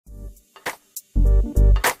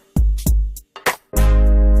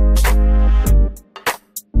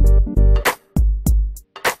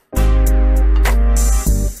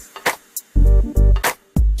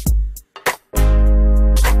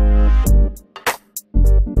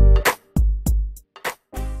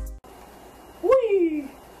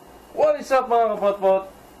What's up mga kapotpot?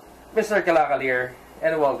 Mr. Kalakal here,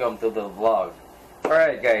 and welcome to the vlog.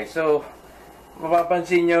 Alright guys, so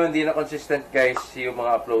mapapansin nyo, hindi na consistent guys yung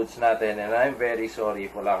mga uploads natin, and I'm very sorry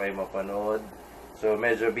if wala kayong mapanood. So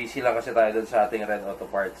medyo busy lang kasi tayo dun sa ating Red Auto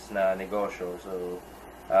Parts na negosyo, so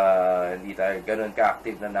hindi tayo ganun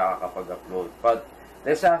ka-active na nakakapag-upload. But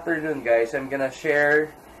this afternoon guys, I'm gonna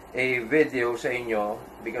share a video sa inyo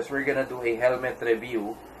because we're gonna do a helmet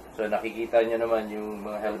review. So nakikita nyo naman yung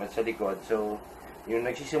mga helmet sa likod. So yung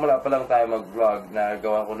nagsisimula pa lang tayo mag-vlog na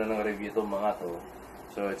gawa ko na ng review itong mga to.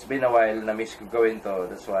 So it's been a while na miss ko gawin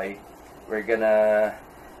to. That's why we're gonna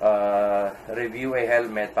review a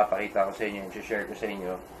helmet. Papakita ko sa inyo, i-share ko sa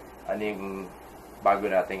inyo ano yung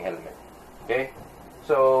bago nating helmet. Okay?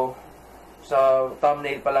 So sa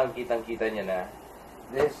thumbnail pa lang kitang-kita nyo na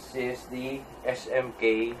this is the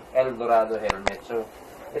SMK Dorado helmet. So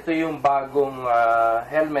ito yung bagong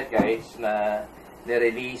helmet guys na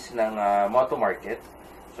nirelease ng Moto Market.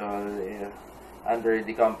 So under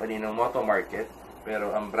the company ng Moto Market,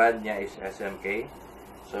 pero ang brand niya is SMK.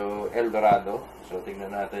 So Dorado. So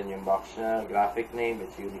tingnan natin yung box niya, graphic name,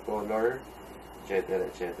 it's unicolor, etc.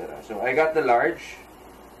 etc. So I got the large,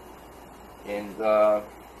 and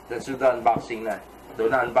let's do the unboxing na. So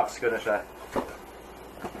na-unbox ko na siya.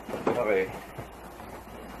 Okay.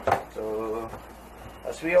 So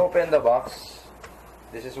as we open the box,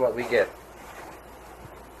 this is what we get.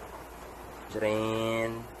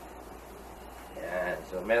 Tcharin! Yan.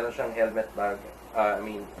 So, meron siyang helmet bag.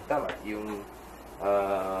 Tama. Yung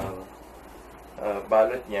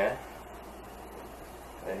balot niya.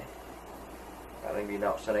 Okay. Parang hindi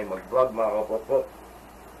na ako sanay mag-vlog, mga kapotpot.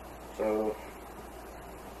 So,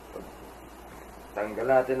 tanggal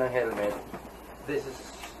natin ang helmet. This is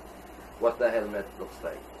what the helmet looks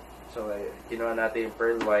like. So, kinuha natin yung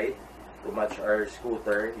pearl white to match our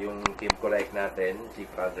scooter, yung Team Collect natin, si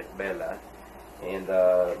Project Bella. And,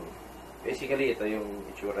 basically, ito yung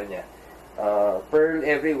itsura niya. Pearl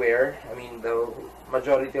everywhere. I mean, the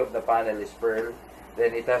majority of the panel is pearl.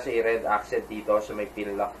 Then, it has a red accent dito, so may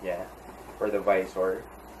pin lock niya for the visor.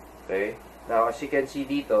 Okay? Now, as you can see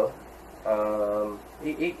dito,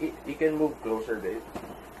 you can move closer, babe.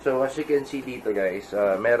 So, as you can see dito, guys,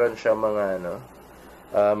 meron siya mga,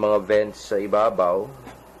 mga vents sa ibabaw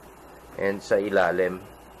and sa ilalim.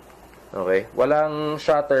 Okay? Walang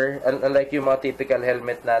shutter, unlike yung mga typical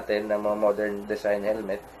helmet natin, na mga modern design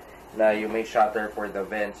helmet, na yung may shutter for the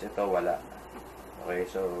vents, ito wala. Okay,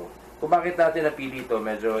 so kung bakit natin napili ito,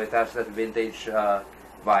 medyo it has that vintage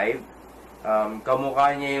vibe.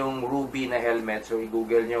 Kamukha niya yung Ruby na helmet, so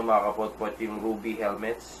i-google nyo mga kapotpot yung Ruby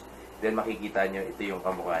helmets, then makikita nyo ito yung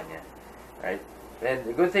kamukha niya. Right? And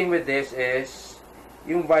the good thing with this is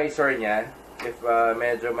yung visor niya, if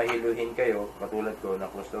medyo mahiluhin kayo, katulad ko na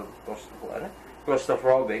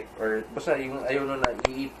claustrophobic, or basta yung ayaw na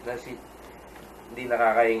iip na hindi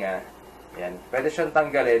nakakahinga, yan, pwede siyang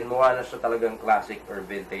tanggalin, mukha na siya talagang classic or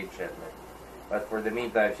vintage helmet. But for the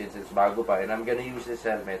meantime, since it's bago pa, and I'm gonna use this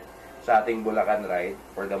helmet sa ating Bulacan ride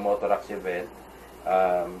for the Motorax event,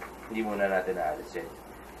 hindi muna natin naalisin.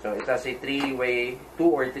 So it has a 2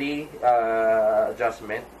 or 3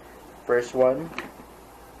 adjustment. First one,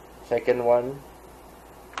 second one,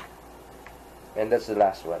 and that's the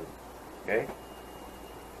last one. Okay?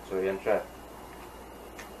 So, yan siya.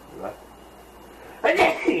 Diba?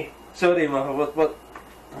 Sorry mga kapotpot.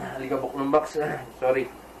 Halikabok ng box. Sorry.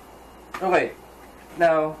 Okay.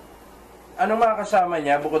 Now, anong makakasama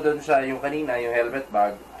niya bukod doon sa yung kanina, yung helmet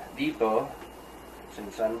bag, dito,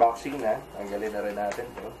 since unboxing na, tanggalin na rin natin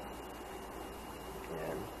to.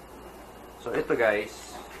 Yan. So, ito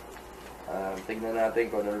guys, tignan natin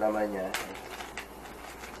kung ano laman niya.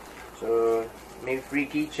 So, may free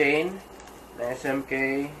keychain na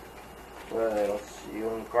SMK. What else?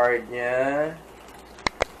 Yung card niya,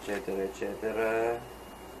 etc. etc.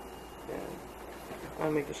 Yan.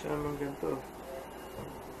 May kasamang ganito.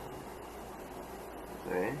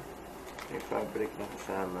 Okay. May fabric na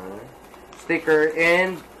kasama. Sticker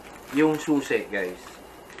and yung susi, guys.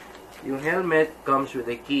 Yung helmet comes with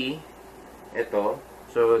a key. Ito.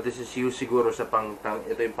 So, this is used siguro sa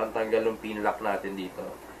ito yung pantanggal ng pin lock natin dito.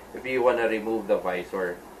 If you wanna remove the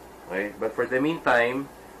visor. Okay? But for the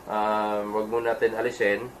meantime, wag muna natin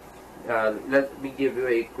alisin. Let me give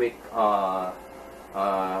you a quick, what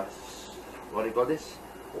do you call this?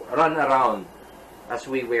 Run around as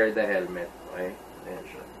we wear the helmet. Okay? Ayan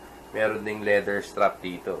siya. Meron ding leather strap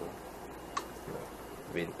dito.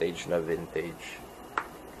 Vintage na vintage.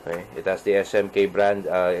 Okay? It has the SMK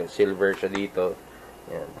brand, silver siya dito.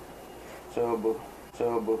 Yan. So,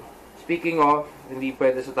 speaking of, hindi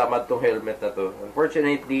pwede sa tamad tong helmet na to.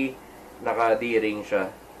 Unfortunately, naka-D-ring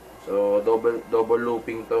siya. So, double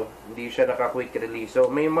looping to. Hindi siya naka-quick release.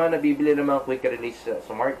 So, may mga nabibili ng mga quick release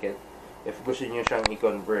sa market if gusto niyo siyang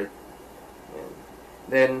i-convert.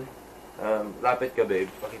 Then, lapit ka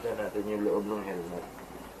babe. Pakita natin yung loob ng helmet.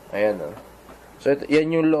 Ayan o. So,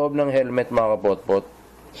 yan yung loob ng helmet mga kapotpot.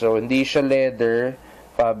 So, hindi siya leather.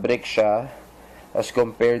 Fabric siya. As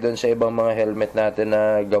compared dun sa ibang mga helmet natin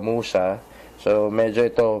na gamusa. So, medyo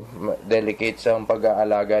ito, delicate sa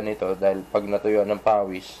pag-aalaga nito dahil pag natuyo ng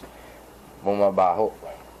pawis, bumabaho.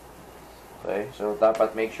 Okay? So,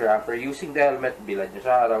 dapat make sure after using the helmet, bilad nyo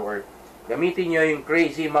sa araw or gamitin nyo yung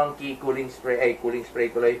Crazy Monkey cooling spray,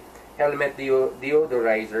 helmet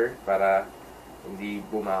deodorizer para hindi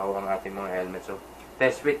bumaho ang ating mga helmet. So,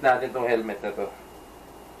 test fit natin tong helmet na to.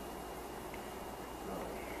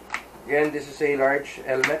 Again, this is a large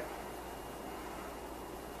helmet.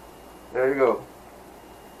 There you go.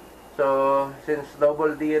 So, since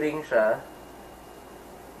double D-ring siya,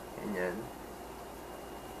 ganyan.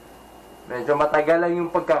 Medyo matagal lang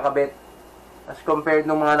yung pagkakabit as compared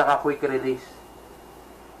ng mga naka-quick release.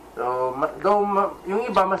 So, yung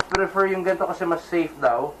iba mas prefer yung ganito kasi mas safe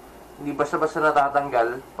daw. Hindi basta-basta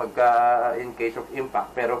natatanggal pagka in case of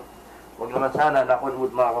impact. Pero, wag naman sana knock on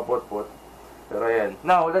wood mga kapotpot. Pero ayan.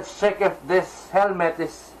 Now, let's check if this helmet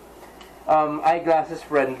is eyeglasses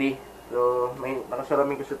friendly. So, may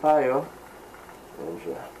nakasalamin kasi tayo. Ayan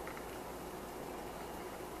siya.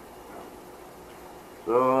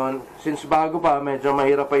 So, since bago pa, medyo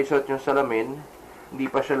mahirap pa isuot yung salamin.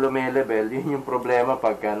 Hindi pa siya lumelevel. Yun yung problema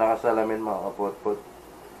pagka nakasalamin mga kapotpot.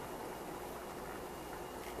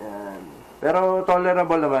 Ayan. Pero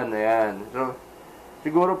tolerable naman. Ayan. So,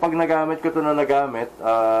 siguro pag nagamit ko ito na nagamit,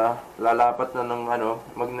 lalapat na ng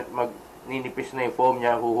magninipis na yung foam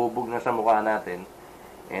niya, huhubog na sa mukha natin.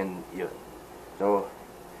 And yun. So,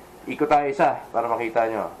 ikot tayo isa para makita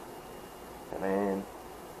nyo. Ayan.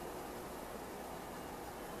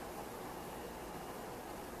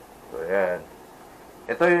 So, ayan.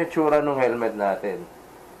 Ito yung itsura ng helmet natin.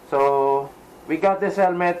 So, we got this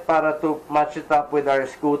helmet para to match it up with our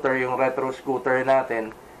scooter, yung retro scooter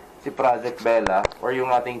natin, si Project Bella, or yung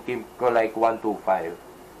ating Kimco like 125.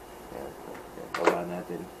 Ayan. Baba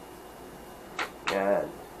natin. Ayan.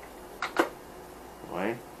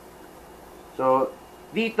 Okay. So,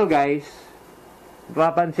 dito guys,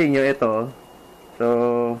 papansin nyo ito. So,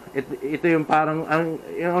 ito yung parang,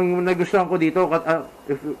 yung nagustuhan ko dito,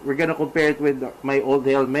 if we're gonna compare it with my old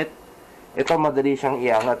helmet, ito madali siyang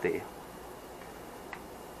iangat eh.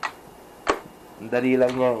 Dali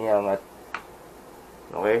lang niya iangat.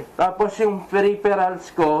 Okay? Tapos yung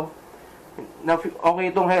peripherals ko, okay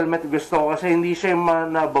itong helmet gusto ko kasi hindi siya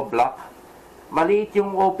nabablock. Maliit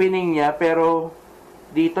yung opening niya, pero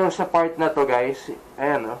dito sa part na to guys,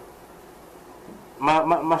 ayan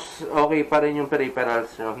mas okay pa rin yung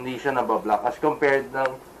peripherals nyo. Hindi siya nabablock as compared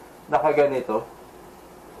ng nakaganito.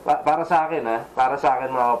 Para sa akin para sa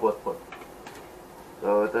akin mga kapotpot.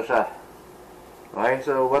 So ito siya. Okay,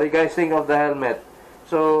 so what do you guys think of the helmet?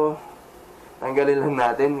 So tanggalin lang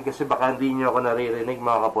natin kasi baka hindi nyo ako naririnig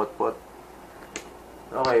mga kapotpot.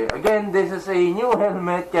 Okay, again, this is a new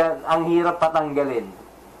helmet kaya ang hirap patanggalin.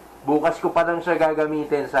 Bukas ko pa lang siya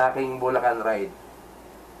gagamitin sa aking Bulacan ride.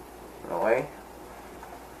 Okay?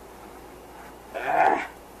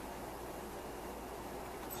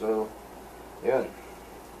 So, yun.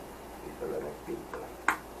 Dito lang nagpinto.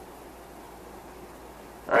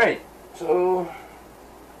 Alright. So,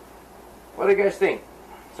 what do you guys think?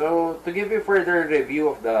 So, to give you further review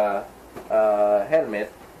of the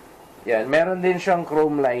helmet, yan, meron din siyang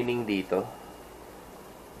chrome lining dito.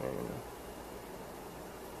 Ayan.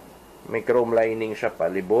 May chrome lining siya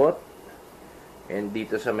palibot. And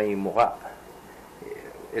dito sa may muka.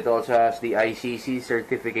 It also has the ICC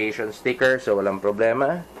certification sticker, so walang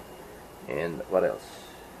problema. And what else?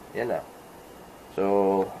 Yan na.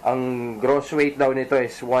 So, ang gross weight daw nito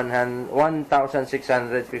is 1,650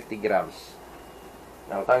 grams.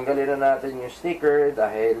 Now, tanggalin na natin yung sticker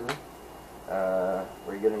dahil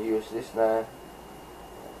we're gonna use this na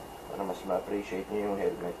para mas ma-appreciate nyo yung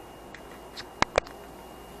helmet.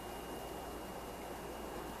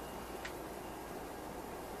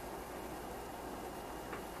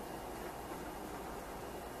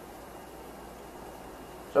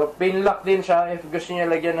 So, pinlock din siya. If gusto niya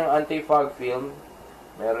lagyan ng anti-fog film,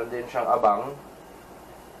 meron din siyang abang.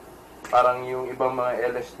 Parang yung ibang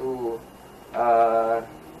mga LS2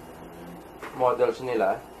 models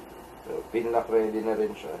nila. So, pinlock ready na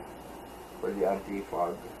rin siya for the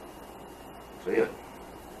anti-fog. So, yun.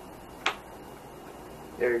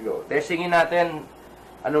 There you go. Testingin natin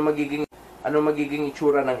ano magiging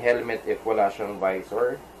itsura ng helmet if wala siyang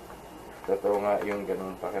visor. Totoo nga yung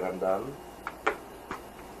ganun pakiramdam.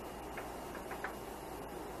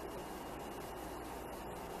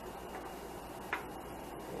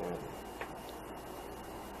 Ayan.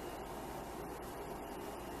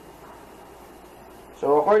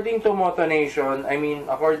 So, according to Moto Nation,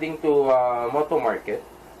 according to Moto Market,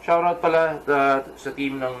 shoutout pala sa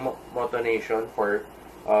team ng Moto Nation for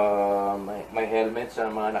my helmet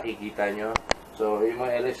sa mga nakikita nyo. So, yung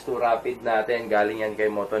mga LS2 Rapid natin, galing yan kay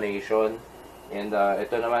Moto Nation. And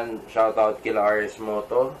ito naman, shoutout kila RS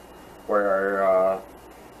Moto for our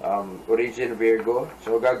Origin Virgo.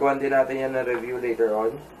 So, gagawin din natin yan na review later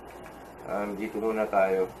on. Dito muna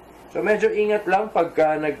tayo. So, medyo ingat lang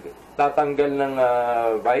pagka nagtatanggal ng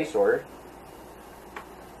visor.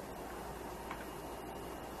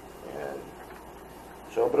 Ayan.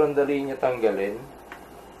 Sobrang dali niya tanggalin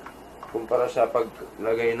kumpara sa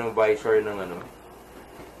paglagay ng visor ng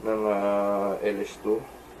ng LS2.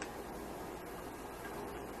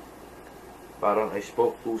 Parang I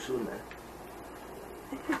spoke too soon,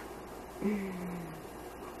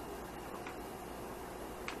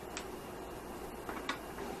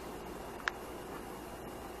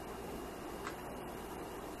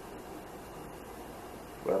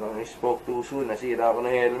 Parang I spoke too soon. Nasira ako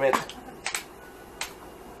ng helmet.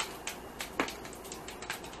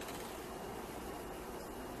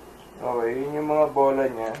 Okay, yun yung mga bola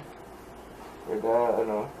niya. With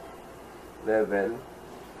level.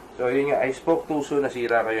 So, yun nga, I spoke too soon,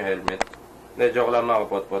 nasira ko yung helmet. Joke lang mga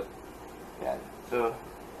kapotpot. Yan. So,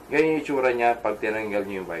 ganyan yung itsura niya pag tinanggal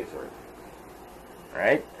niyo yung visor.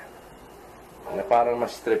 Alright? Na parang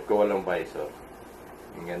mas strip ko walang visor.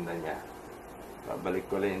 Ang ganda niya. Babalik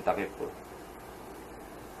ko lang yung takip ko.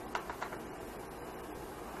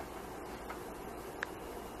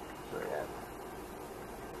 So, yan.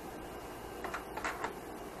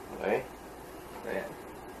 Okay? Ayan.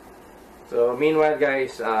 So, meanwhile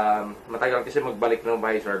guys, matagal kasi magbalik ng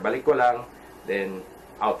visor. Balik ko lang, then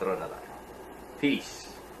outro na tayo. Peace!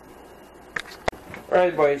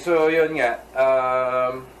 Alright boys, so yun nga.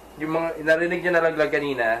 Yung mga narinig nyo nalaglag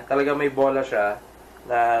kanina, talaga may bola siya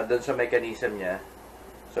na doon sa mechanism niya.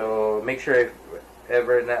 So, make sure if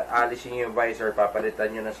ever na alisin nyo yung visor,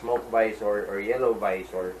 papalitan nyo na smoke visor or yellow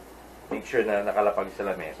visor, make sure na nakalapag sa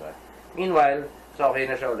lamesa. Meanwhile, so okay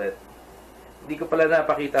na siya ulit. Hindi ko pala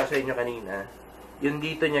napakita sa inyo kanina. Yung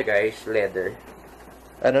dito niya guys, leather.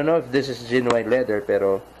 I don't know if this is genuine leather,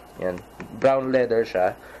 pero yan, brown leather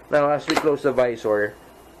siya. Now, as we close the visor,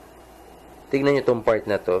 tingnan nyo itong part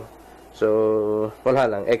na to. So, wala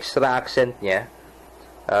lang, extra accent niya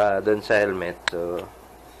doon sa helmet. So,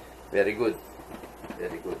 very good.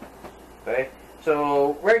 Very good. Okay?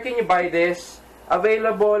 So, where can you buy this?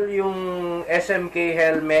 Available yung SMK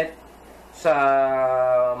helmet sa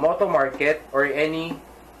Moto Market or any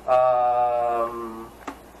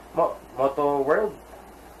Moto World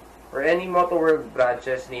or any Moto World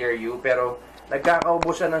branches near you, pero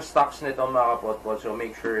nagkakaubusan ng stocks nito mga kapotpot, so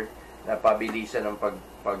make sure na pabilisan ng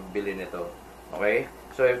pagbili nito. Okay?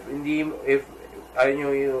 So if ayaw nyo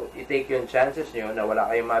i-take yung chances nyo na wala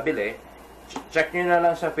kayong mabili, check nyo na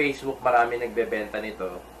lang sa Facebook, marami nagbebenta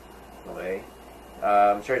nito. Okay?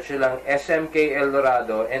 Search nyo lang SMK El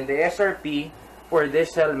Dorado, and the SRP for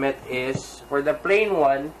this helmet is, for the plain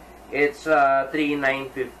one, it's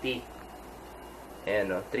 3,950.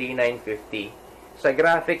 Ayan o, 3,950. Sa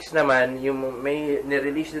graphics naman, yung may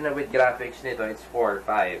nirelease din na with graphics nito, it's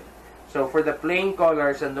 4,500. So for the plain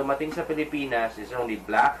colors, ang dumating sa Pilipinas is only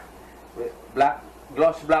black,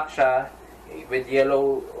 gloss black siya with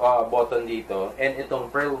yellow button dito, and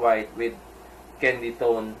itong pearl white with candy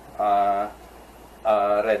tone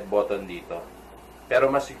red button dito.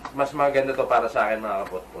 Pero mas maganda to para sa akin mga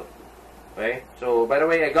kapotpot. Okay? So, by the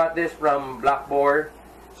way, I got this from Black Boar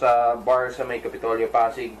sa bar sa may Capitolio,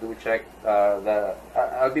 Pasig. Do check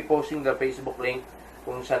I'll be posting the Facebook link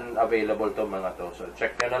kung saan available to mga to. So,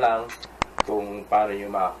 check nyo na lang kung paano nyo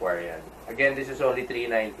ma-acquire yan. Again, this is only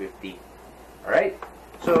 3,950. Alright?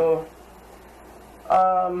 So,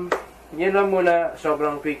 yun lang muna,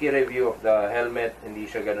 sobrang quickie review of the helmet. Hindi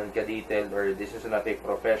siya ganun ka-detailed, or this is not a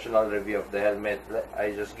professional review of the helmet.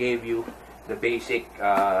 I just gave you the basic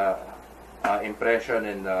impression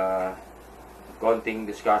and konting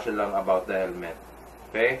discussion lang about the helmet.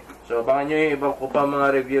 Okay? So, abangan nyo yung ibang ko pa mga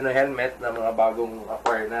review ng helmet na mga bagong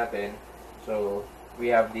acquire natin. So,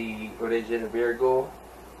 we have the Origin Virgo,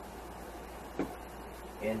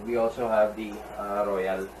 and we also have the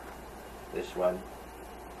Royal. This one.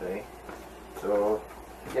 Okay? So,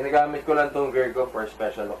 ginagamit ko lang tong Virgo for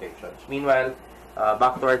special occasions. Meanwhile,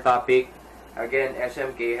 back to our topic. Again,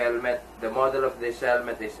 SMK helmet. The model of this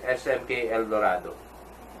helmet is SMK El Dorado.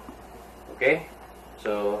 Okay?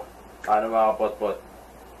 So, paano mga kapotpot?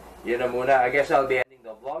 Yun na muna. I guess I'll be ending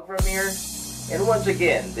the vlog from here. And once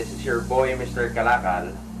again, this is your boy, Mr.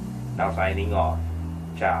 Kalakal. Now signing off.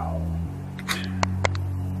 Ciao.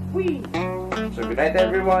 Whee! So, good night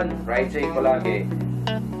everyone. Ride safe palagi.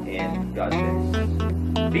 And God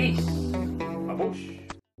bless. Peace! Babush!